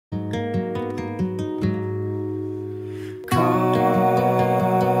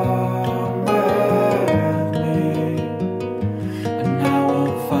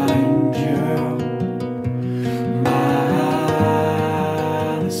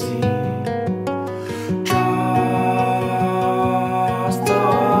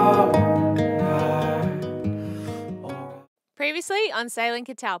on sailing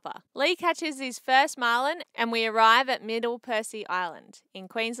Catalpa. Lee catches his first marlin and we arrive at Middle Percy Island in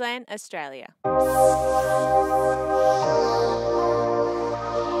Queensland, Australia.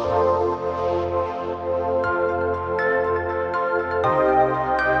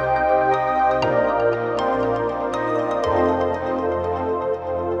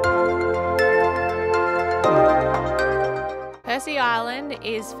 Percy Island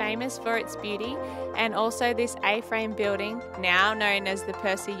is famous for its beauty and also this A-frame building, now known as the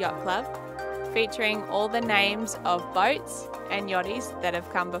Percy Yacht Club, featuring all the names of boats and yachties that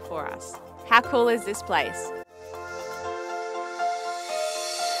have come before us. How cool is this place?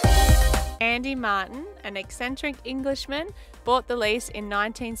 Andy Martin, an eccentric Englishman, bought the lease in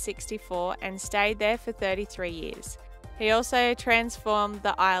 1964 and stayed there for 33 years. He also transformed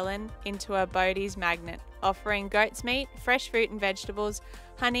the island into a boaties magnet, offering goat's meat, fresh fruit and vegetables,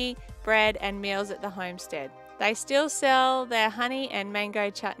 honey, bread and meals at the homestead. They still sell their honey and mango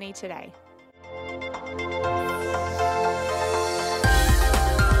chutney today.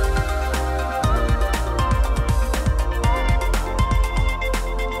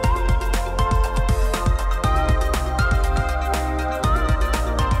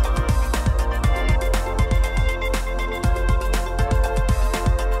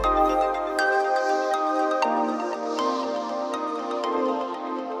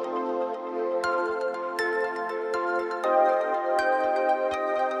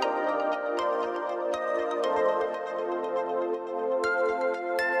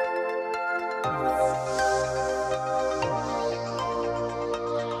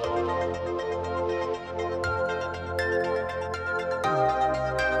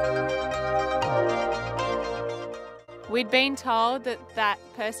 We'd been told that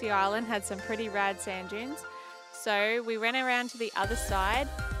Percy Island had some pretty rad sand dunes, so we went around to the other side.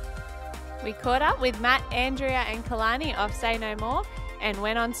 We caught up with Matt, Andrea and Kalani of Say No More and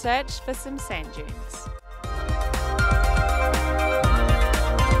went on search for some sand dunes.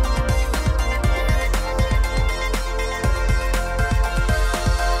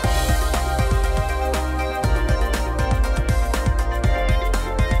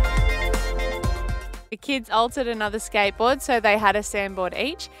 The kids altered another skateboard, so they had a sandboard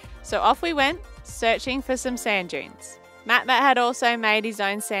each. So off we went, searching for some sand dunes. Matt had also made his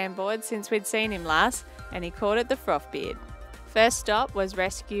own sandboard since we'd seen him last, and he called it the Frothbeard. First stop was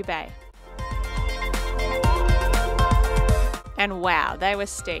Rescue Bay. And wow, they were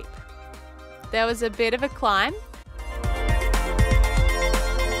steep. There was a bit of a climb.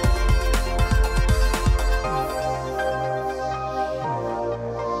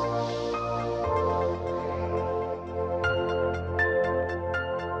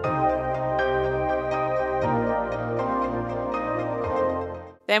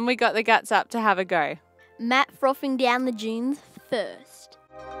 Then we got the guts up to have a go. Matt frothing down the dunes first.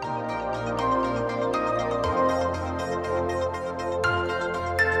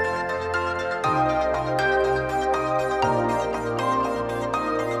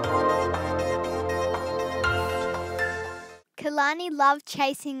 Kalani loved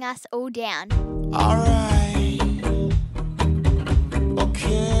chasing us all down. All right.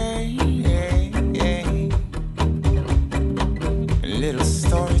 Okay. Yeah. A little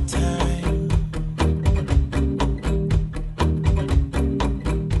story time.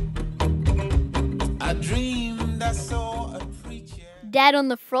 I dreamed I saw a preacher. Dad on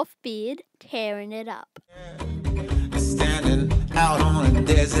the Frothbeard tearing it up. Standing out on a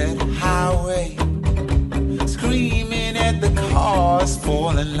desert highway, screaming at the cars,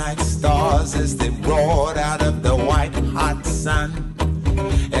 falling like stars as they roared out of the white hot sun.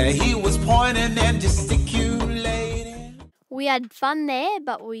 And he was pointing and gesticulating. We had fun there,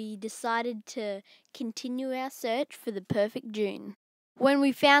 but we decided to continue our search for the perfect dune. When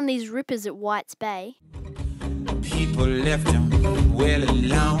we found these rippers at White's Bay, People left him well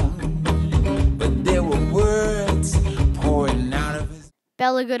alone, but there were words pouring out of his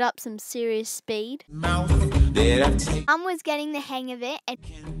Bella got up some serious speed. mouth that I take Was getting the hang of it,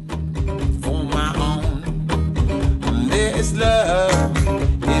 and for my own. There's love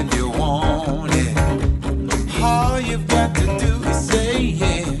if you want it. All you've got to do is say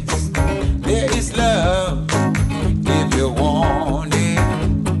yes. There is love if you want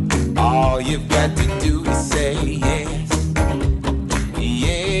it. All you've got to do is say yes.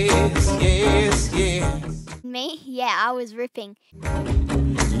 Yes, yes, yes. me, yeah, I was ripping.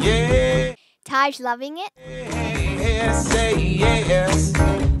 Yeah, Taj loving it. yes, say yes.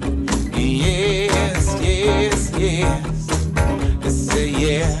 Yes, yes, yes. Say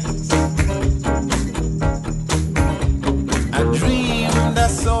yes. I dreamed I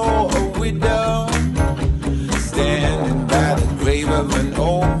saw a widow standing by the grave of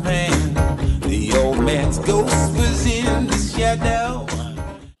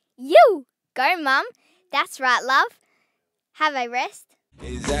You! Go, Mum. That's right, love. Have a rest.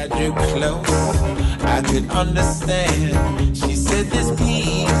 Is that you close? I could understand. She said this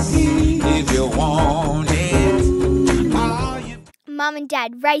piece, if you want it. All you Mum and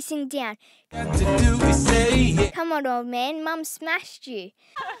Dad racing down. got to do is say it. Come on, old man. Mum smashed you.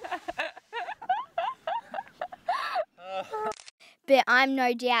 But I'm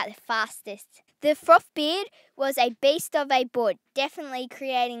no doubt the fastest. The Frothbeard was a beast of a board, definitely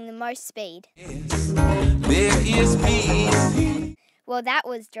creating the most speed. There is peace Well, that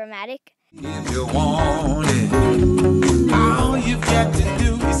was dramatic. if you want it. All you've got to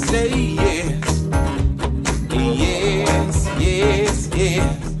do is say yes. Yes, yes,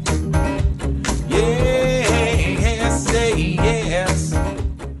 yes. Yes, say yes.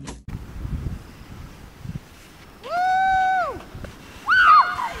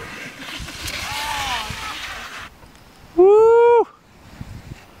 Woo!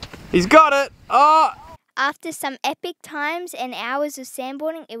 He's got it! Oh! After some epic times and hours of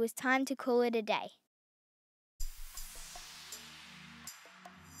sandboarding, it was time to call it a day.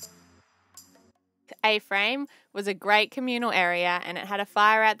 A-frame was a great communal area and it had a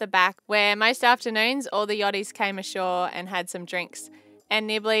fire at the back where most afternoons all the yachties came ashore and had some drinks and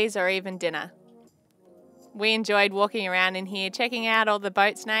nibblies or even dinner. We enjoyed walking around in here, checking out all the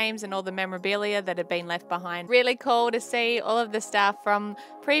boats' names and all the memorabilia that had been left behind. Really cool to see all of the stuff from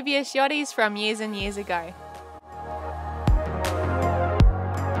previous yachties from years and years ago.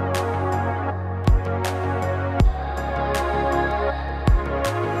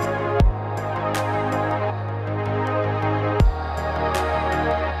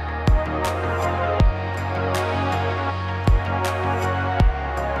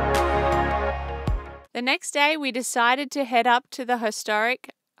 The next day we decided to head up to the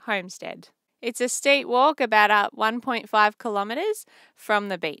historic homestead. It's a steep walk about 1.5 kilometres from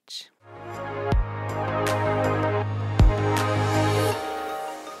the beach.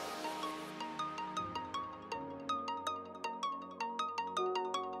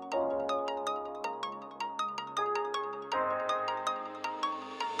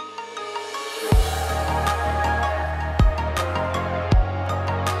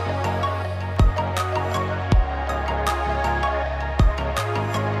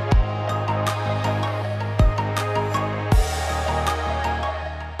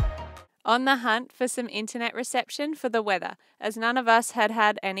 On the hunt for some internet reception for the weather, as none of us had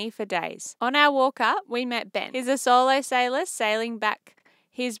had any for days. On our walk up, we met Ben. He's a solo sailor sailing back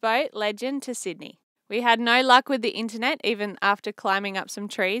his boat, Legend, to Sydney. We had no luck with the internet, even after climbing up some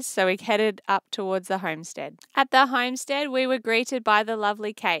trees, so we headed up towards the homestead. At the homestead, we were greeted by the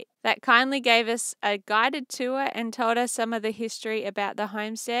lovely Kate, that kindly gave us a guided tour and told us some of the history about the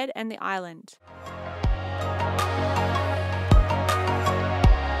homestead and the island.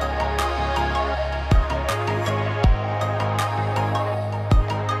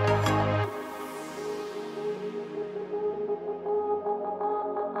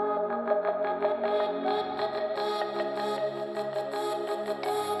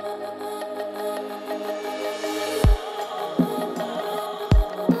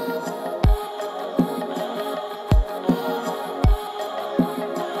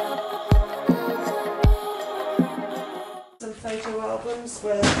 Photo albums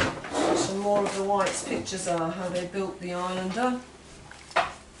where some more of the White's pictures are, how they built the Islander.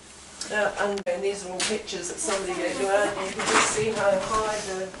 And these are all pictures that somebody gave you out, and you can just see how high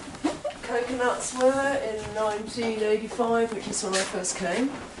the coconuts were in 1985, which is when I first came.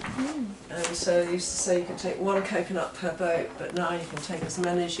 And so they used to say you could take one coconut per boat, but now you can take as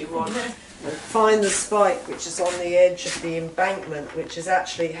many as you want. And find the spike which is on the edge of the embankment, which is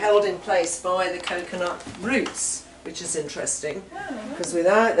actually held in place by the coconut roots, which is interesting, because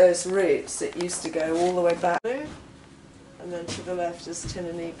without those roots it used to go all the way back. And then to the left is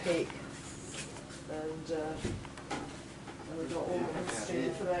Tinanee Peak. And we've got all the history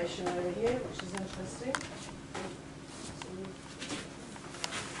information over here, which is interesting.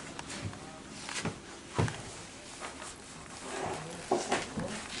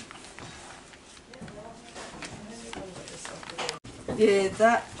 Yeah,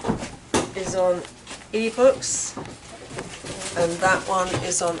 that is on ebooks, and that one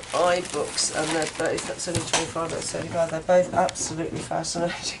is on iBooks, and they're both, that's only 25, that's 35, they're both absolutely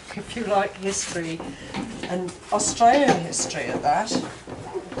fascinating if you like history, and Australian history at that.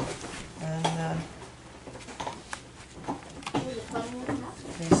 And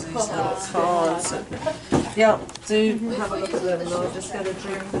these little cards. Yeah, do have a look at them, and I'll just get a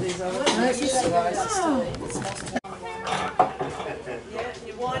drink for these other notes.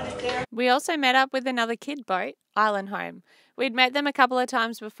 We also met up with another kid boat, Island Home, We'd met them a couple of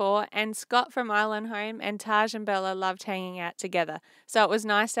times before, and Scott from Island Home and Taj and Bella loved hanging out together, so it was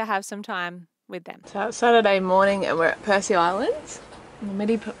nice to have some time with them. So it's Saturday morning and we're at Percy Island,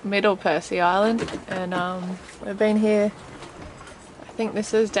 middle Percy Island, and we've been here, I think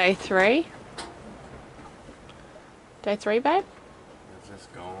this is day 3. Day 3, babe? It's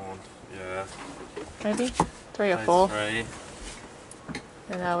just gone, yeah. Maybe 3 or 4. 3.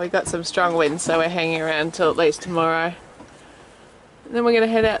 And we got some strong winds, so we're hanging around till at least tomorrow. And then we're going to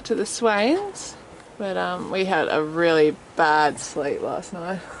head out to the Swains, but we had a really bad sleep last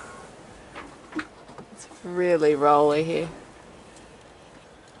night. It's really rolly here.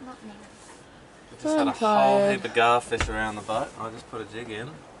 Not now. We just had a whole heap of garfish around the boat. I just put a jig in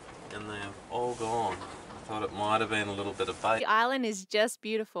and they've all gone. I thought it might have been a little bit of bait. The island is just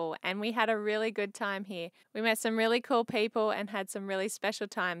beautiful and we had a really good time here. We met some really cool people and had some really special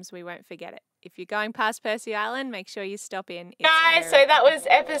times. We won't forget it. If you're going past Percy Island, make sure you stop in. Guys, so that was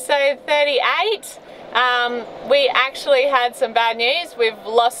episode 38. We actually had some bad news. We've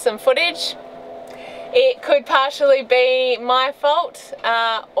lost some footage. It could partially be my fault,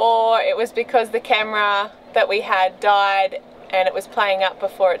 or it was because the camera that we had died and it was playing up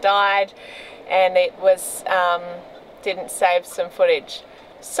before it died, and it was didn't save some footage.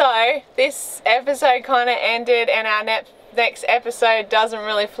 So this episode kind of ended, and our next episode doesn't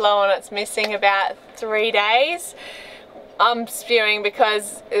really flow on. It's missing about 3 days. I'm spewing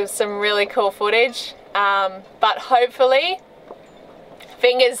because it was some really cool footage, but hopefully,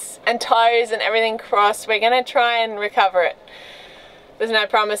 fingers and toes and everything crossed, we're going to try and recover it. There's no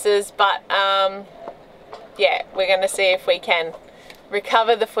promises, but yeah, we're going to see if we can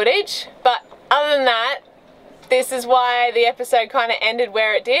recover the footage. But other than that, this is why the episode kind of ended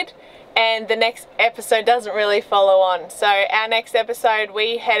where it did, and the next episode doesn't really follow on. So our next episode,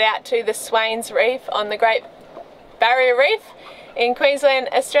 we head out to the Swains Reef on the Great Barrier Reef in Queensland,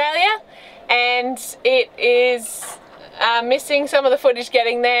 Australia, and it is missing some of the footage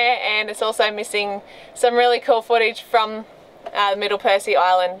getting there, and it's also missing some really cool footage from Middle Percy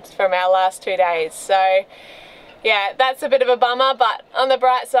Island from our last 2 days. So yeah, that's a bit of a bummer, but on the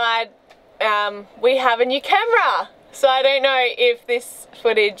bright side, we have a new camera. So I don't know if this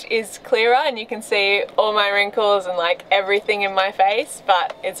footage is clearer and you can see all my wrinkles and like everything in my face,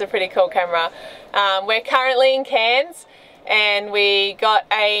 but it's a pretty cool camera. We're currently in Cairns and we got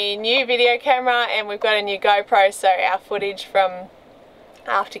a new video camera and we've got a new GoPro, so our footage from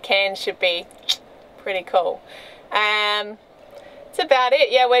after Cairns should be pretty cool. That's about it.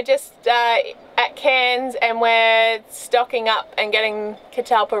 Yeah, we're just at Cairns and we're stocking up and getting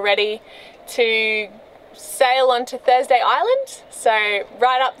Catalpa ready to sail onto Thursday Island, so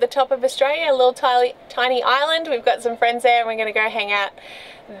right up the top of Australia, a little tiny island. We've got some friends there and we're going to go hang out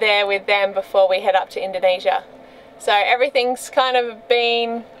there with them before we head up to Indonesia. So everything's kind of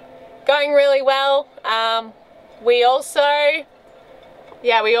been going really well. We also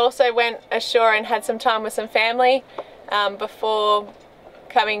went ashore and had some time with some family before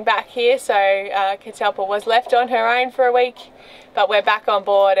coming back here, so Catalpa was left on her own for a week, but we're back on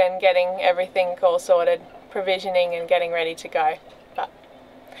board and getting everything all sorted, provisioning and getting ready to go. But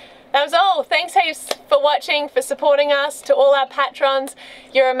that was all. Thanks heaps for watching, for supporting us. To all our patrons,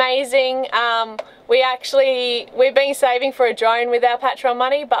 you're amazing. We've been saving for a drone with our Patreon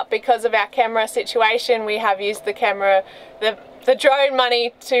money, but because of our camera situation, we have used the camera, the drone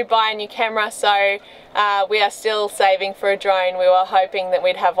money to buy a new camera, so we are still saving for a drone. We were hoping that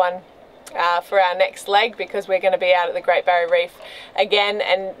we'd have one for our next leg, because we're going to be out at the Great Barrier Reef again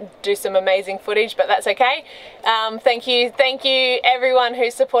and do some amazing footage, but that's okay. Thank you everyone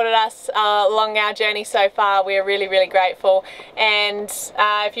who supported us along our journey so far. We are really, really grateful, and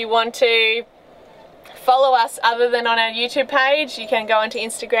if you want to follow us other than on our YouTube page, you can go onto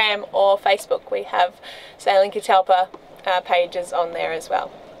Instagram or Facebook. We have Sailing Catalpa pages on there as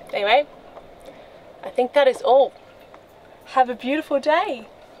well. Anyway, I think that is all. Have a beautiful day.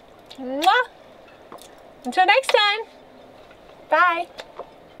 Mwah! Until next time. Bye.